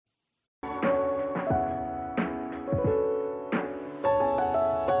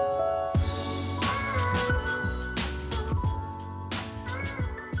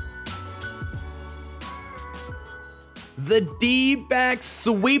The D-backs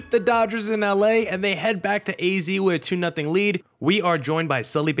sweep the Dodgers in LA and they head back to AZ with a 2-0 lead. We are joined by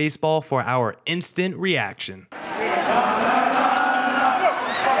Sully Baseball for our instant reaction.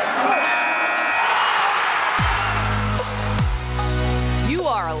 You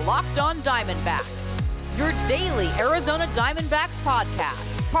are Locked On Diamondbacks, your daily Arizona Diamondbacks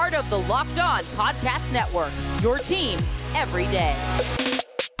podcast, part of the Locked On Podcast Network, your team every day.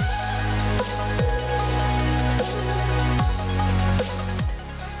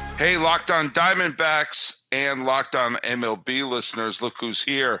 Hey, Locked On Diamondbacks and Locked On MLB listeners, look who's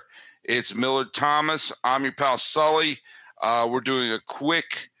here. It's Millard Thomas. I'm your pal Sully. We're doing a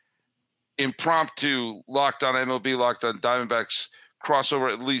quick impromptu Locked On MLB, Locked On Diamondbacks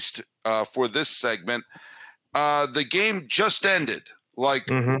crossover, at least for this segment. The game just ended like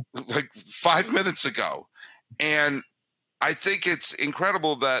 5 minutes ago. And I think it's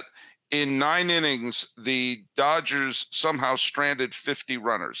incredible that in 9 innings, the Dodgers somehow stranded 50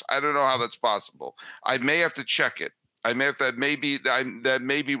 runners. I don't know how that's possible. I may have to check it. That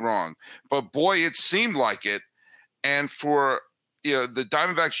may be wrong. But boy, it seemed like it. And for the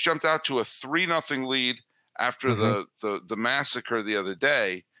Diamondbacks jumped out to a 3-0 lead after the massacre the other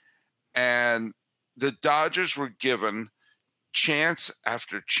day, and the Dodgers were given chance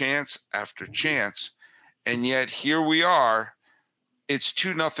after chance after chance, and yet here we are. It's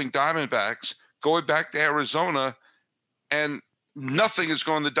 2-0 Diamondbacks going back to Arizona, and nothing is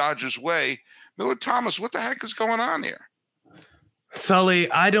going the Dodgers' way. Millard Thomas, what the heck is going on here?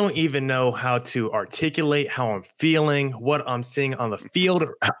 Sully, I don't even know how to articulate how I'm feeling, what I'm seeing on the field.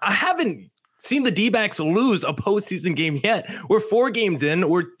 I haven't seen the D-backs lose a postseason game yet. We're 4 games in.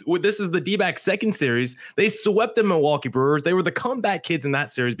 This is the D-backs' second series. They swept the Milwaukee Brewers. They were the comeback kids in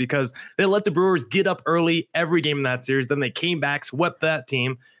that series because they let the Brewers get up early every game in that series. Then they came back, swept that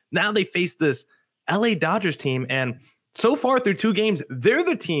team. Now they face this LA Dodgers team, and so far through 2 games, they're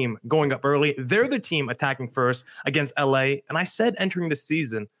the team going up early. They're the team attacking first against LA. And I said entering this series,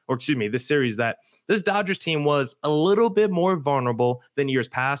 that this Dodgers team was a little bit more vulnerable than years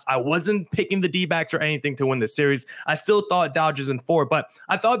past. I wasn't picking the D-backs or anything to win this series. I still thought Dodgers in 4, but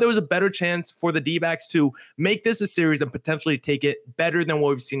I thought there was a better chance for the D-backs to make this a series and potentially take it better than what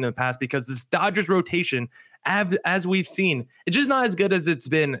we've seen in the past, because this Dodgers rotation, as we've seen, it's just not as good as it's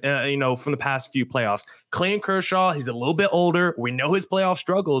been, from the past few playoffs. Clayton Kershaw, he's a little bit older. We know his playoff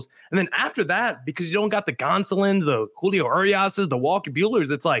struggles. And then after that, because you don't got the Gonsolins, the Julio Uriases, the Walker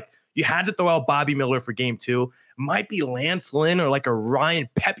Buehlers, it's like you had to throw out Bobby Miller for game 2. Might be Lance Lynn or like a Ryan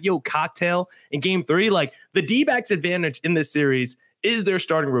Pepio cocktail in game 3. Like, the D-backs advantage in this series is their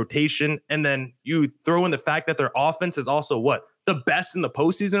starting rotation. And then you throw in the fact that their offense is also the best in the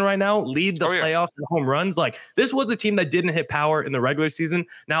postseason right now, lead the playoffs in home runs. Like, this was a team that didn't hit power in the regular season.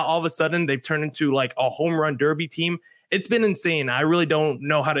 Now, all of a sudden, they've turned into like a home run derby team. It's been insane. I really don't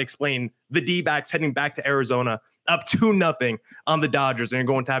know how to explain the D-backs heading back to Arizona up 2-0 on the Dodgers, and you're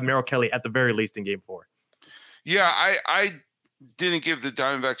going to have Merrill Kelly at the very least in game 4. Yeah, I didn't give the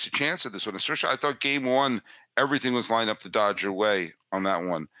Diamondbacks a chance at this one. Especially, I thought game 1, everything was lined up the Dodger way on that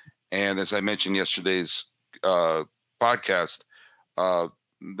one. And as I mentioned yesterday's podcast,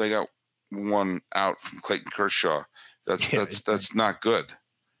 they got one out from Clayton Kershaw. That's not good.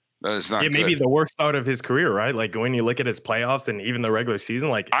 That is not good. Maybe the worst start of his career, right? Like, when you look at his playoffs and even the regular season,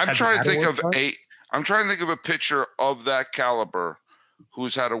 like, I'm trying to think of a pitcher of that caliber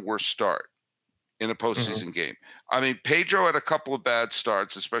who's had a worse start in a postseason game. I mean, Pedro had a couple of bad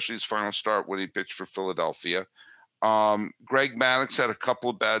starts, especially his final start when he pitched for Philadelphia. Greg Maddux had a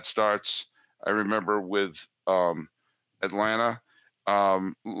couple of bad starts, I remember, with Atlanta.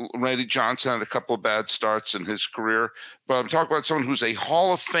 Randy Johnson had a couple of bad starts in his career. But I'm talking about someone who's a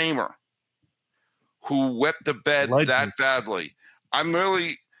Hall of Famer who wet the bed that badly.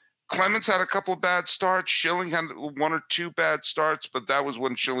 Clemens had a couple of bad starts. Schilling had 1 or 2 bad starts, but that was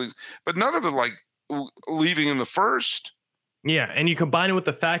when but none of them like leaving in the first. Yeah, and you combine it with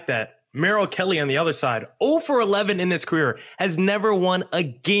the fact that Merrill Kelly on the other side, 0-for-11 in his career, has never won a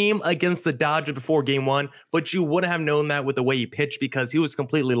game against the Dodgers before game 1, but you wouldn't have known that with the way he pitched because he was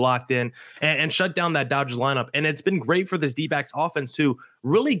completely locked in and shut down that Dodgers lineup. And it's been great for this D-backs offense to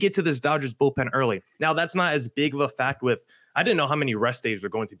really get to this Dodgers bullpen early. Now, that's not as big of a fact with I didn't know how many rest days are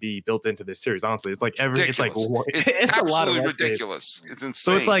going to be built into this series. Honestly, it's like it's a lot of ridiculous. It's insane.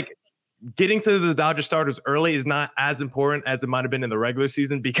 So it's like getting to the Dodgers starters early is not as important as it might have been in the regular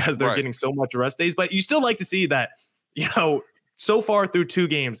season because they're getting so much rest days. But you still like to see that, so far through 2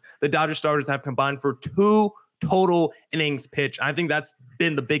 games, the Dodgers starters have combined for 2 total innings pitched. I think that's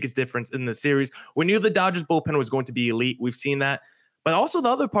been the biggest difference in the series. We knew the Dodgers bullpen was going to be elite. We've seen that. But also the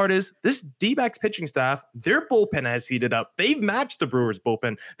other part is this D-backs pitching staff, their bullpen has heated up. They've matched the Brewers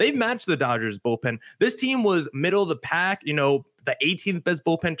bullpen. They've matched the Dodgers bullpen. This team was middle of the pack, the 18th best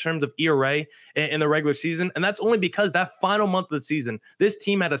bullpen in terms of ERA in the regular season. And that's only because that final month of the season, this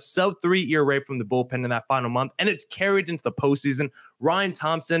team had a sub-3 ERA from the bullpen in that final month, and it's carried into the postseason. Ryan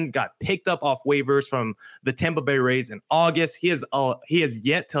Thompson got picked up off waivers from the Tampa Bay Rays in August. He has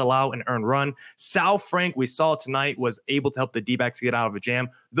yet to allow an earned run. Sal Frank, we saw tonight, was able to help the D-backs get out of a jam.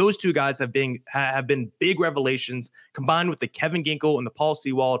 Those two guys have been big revelations. Combined with the Kevin Ginkel and the Paul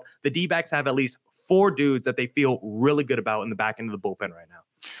Sewald, the D-backs have at least 4 dudes that they feel really good about in the back end of the bullpen right now.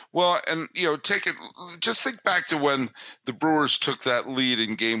 Well, and just think back to when the Brewers took that lead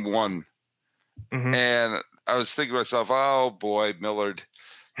in game 1. Mm-hmm. And I was thinking to myself, oh boy, Millard,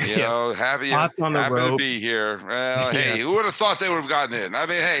 happy to be here. Well, hey, who would have thought they would have gotten in? I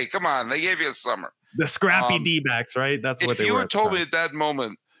mean, hey, come on, they gave you a summer. The scrappy D-backs, right? That's what they were. If you had told me at that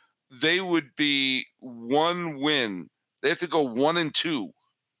moment they would be 1 win, they have to go 1-2,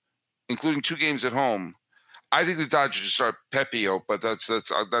 including 2 games at home. I think the Dodgers just start Pepio, but that's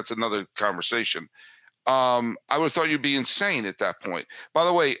another conversation. I would have thought you'd be insane at that point. By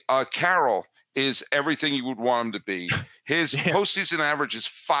the way, Carroll is everything you would want him to be. His postseason average is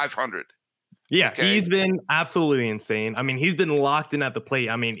 500. Yeah, okay? He's been absolutely insane. I mean, he's been locked in at the plate.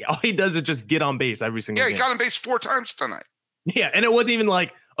 I mean, all he does is just get on base every single game. Yeah, he got on base 4 times tonight. Yeah, and it wasn't even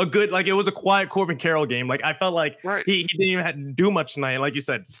like a good, it was a quiet Corbin Carroll game. Like, I felt like he didn't even have to do much tonight. Like you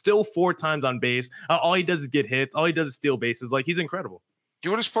said, still 4 times on base. All he does is get hits. All he does is steal bases. Like, he's incredible. Do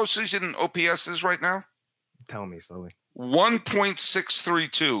you know what his postseason OPS is right now? Tell me, Sully.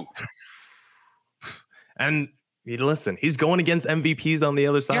 1.632. And listen, he's going against MVPs on the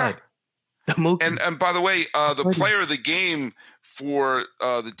other side. Yeah. And by the way, the player of the game for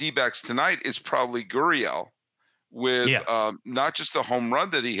the D-backs tonight is probably Gurriel, with not just the home run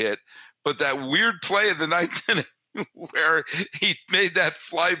that he hit, but that weird play in the 9th inning where he made that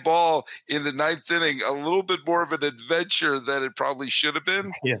fly ball in the 9th inning a little bit more of an adventure than it probably should have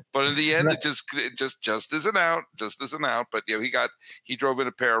been. Yeah. But in the end, it just isn't out. Just isn't out. But he drove in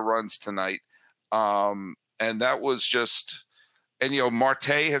a pair of runs tonight. And that was just. And, Marte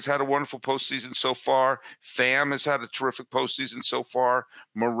has had a wonderful postseason so far. Pham has had a terrific postseason so far.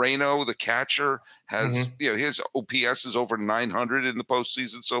 Moreno, the catcher, has, his OPS is over 900 in the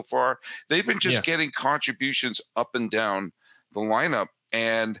postseason so far. They've been just getting contributions up and down the lineup.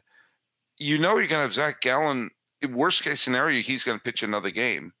 And, you're going to have Zach Gallen. Worst case scenario, he's going to pitch another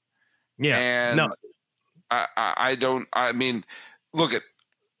game. Yeah. And I mean, look at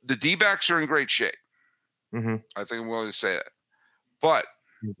the D-backs are in great shape. Mm-hmm. I think I'm willing to say that. But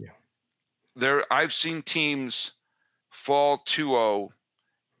I've seen teams fall 2-0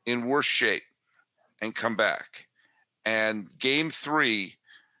 in worse shape and come back. And game 3,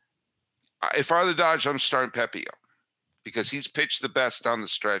 if I were the Dodgers, I'm starting Pepio because he's pitched the best down the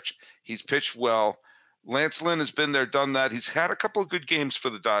stretch. He's pitched well. Lance Lynn has been there, done that. He's had a couple of good games for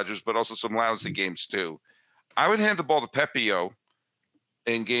the Dodgers, but also some lousy games too. I would hand the ball to Pepio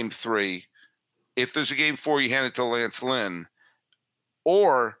in game 3. If there's a game 4, you hand it to Lance Lynn.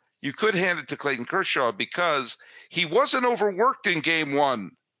 Or you could hand it to Clayton Kershaw because he wasn't overworked in game 1.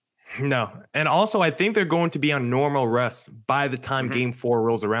 No. And also, I think they're going to be on normal rest by the time game 4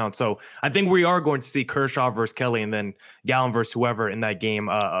 rolls around. So I think we are going to see Kershaw versus Kelly and then Gallen versus whoever in that game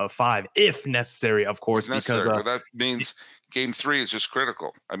 5, if necessary, of course. Because that means game 3 is just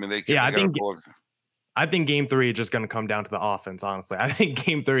critical. I mean, I think game 3 is just going to come down to the offense, honestly. I think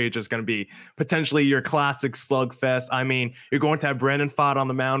game 3 is just going to be potentially your classic slugfest. I mean, you're going to have Brandon Pfaadt on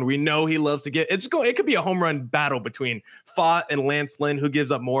the mound. We know he loves to it could be a home run battle between Pfaadt and Lance Lynn, who gives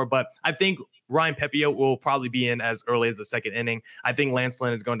up more. But I think Ryan Pepio will probably be in as early as the 2nd inning. I think Lance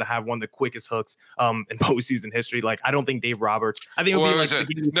Lynn is going to have one of the quickest hooks in postseason history. Like, I don't think Dave Roberts. I think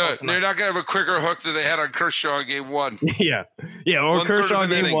they're not going to have a quicker hook than they had on Kershaw in game 1. Yeah, or Kershaw in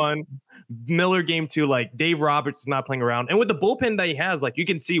game 1. Miller game 2, like Dave Roberts is not playing around. And with the bullpen that he has, like, you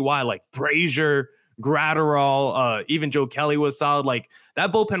can see why, like Brazier, Gratterall, even Joe Kelly was solid. Like,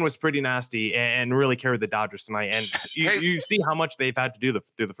 that bullpen was pretty nasty and really carried the Dodgers tonight. And you see how much they've had to do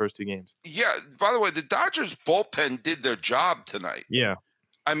through the first 2 games. Yeah. By the way, the Dodgers bullpen did their job tonight. Yeah.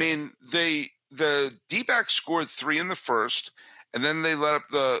 I mean, the D-backs scored 3 in the first, and then they let up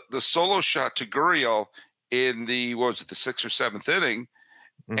the solo shot to Gurriel in the 6th or 7th inning.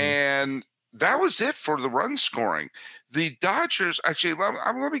 Mm-hmm. And that was it for the run scoring. The Dodgers, actually, let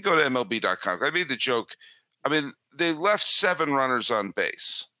me go to MLB.com. I made the joke. I mean, they left 7 runners on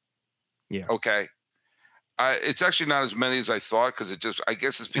base. Yeah. Okay. It's actually not as many as I thought because I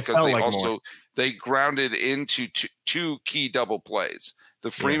guess it's because felt like more. they grounded into two key double plays.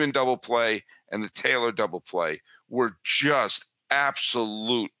 The Freeman double play and the Taylor double play were just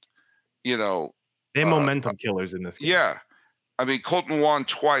absolute, They're momentum killers in this game. Yeah. I mean, Colton Wan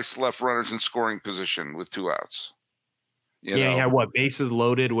twice left runners in scoring position with 2 outs. He had bases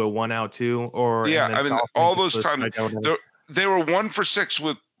loaded with 1 out, 2, I mean, all those times they were 1 for 6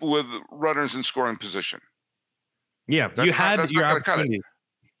 with runners in scoring position. Yeah, you had your opportunity.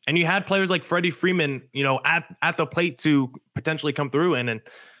 And you had players like Freddie Freeman, at the plate to potentially come through. And then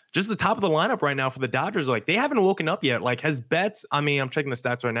just the top of the lineup right now for the Dodgers, like they haven't woken up yet. Like has Betts, I'm checking the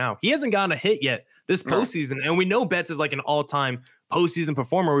stats right now. He hasn't gotten a hit yet this postseason. No. And we know Betts is like an all-time postseason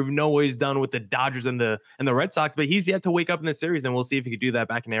performer. We know what he's done with the Dodgers and the Red Sox, but he's yet to wake up in the series, and we'll see if he could do that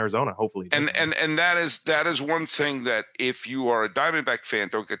back in Arizona, hopefully. And that is one thing that if you are a Diamondback fan,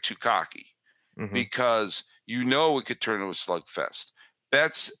 don't get too cocky because it could turn into a slugfest.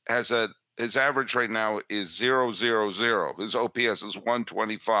 Betts has his average right now is 0.00. His OPS is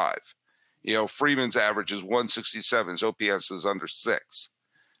 125. Freeman's average is 167. His OPS is under 6.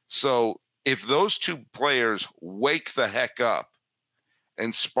 So if those two players wake the heck up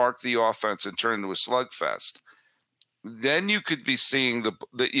and spark the offense and turn into a slugfest, then you could be seeing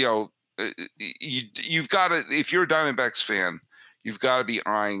you've got to, if you're a Diamondbacks fan, you've got to be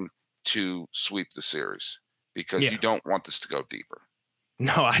eyeing to sweep the series because you don't want this to go deeper.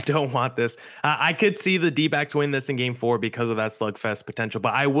 No, I don't want this. I could see the D-backs win this in game 4 because of that slugfest potential,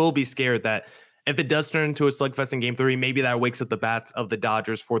 but I will be scared that if it does turn into a slugfest in game 3, maybe that wakes up the bats of the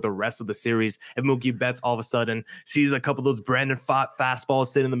Dodgers for the rest of the series. If Mookie Betts all of a sudden sees a couple of those Brandon Pfaadt fastballs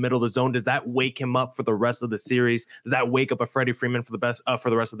sit in the middle of the zone, does that wake him up for the rest of the series? Does that wake up a Freddie Freeman for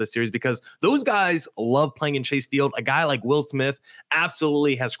the rest of the series? Because those guys love playing in Chase Field. A guy like Will Smith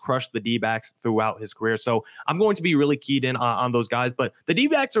absolutely has crushed the D-backs throughout his career. So I'm going to be really keyed in on those guys. But the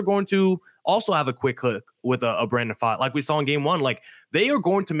D-backs are going to also have a quick hook with a Brandon Pfaadt. Like we saw in game 1, like they are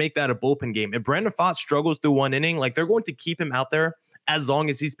going to make that a bullpen game. If Brandon Pfaadt struggles through 1 inning, like they're going to keep him out there as long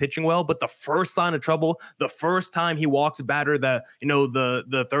as he's pitching well. But the first sign of trouble, the first time he walks a batter that,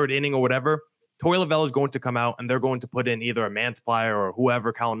 the 3rd inning or whatever, Torey Lovullo is going to come out and they're going to put in either a Mantiply or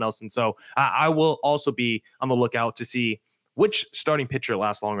whoever, Colin Nelson. So I will also be on the lookout to see which starting pitcher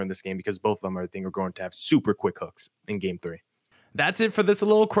lasts longer in this game because both of them, I think, are going to have super quick hooks in game 3. That's it for this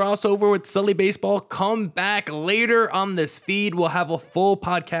little crossover with Sully Baseball. Come back later on this feed. We'll have a full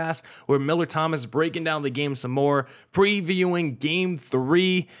podcast where Miller Thomas breaking down the game some more, previewing game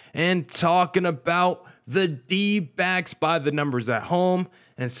 3, and talking about the D-backs by the numbers at home,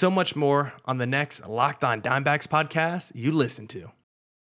 and so much more on the next Locked On Diamondbacks podcast you listen to.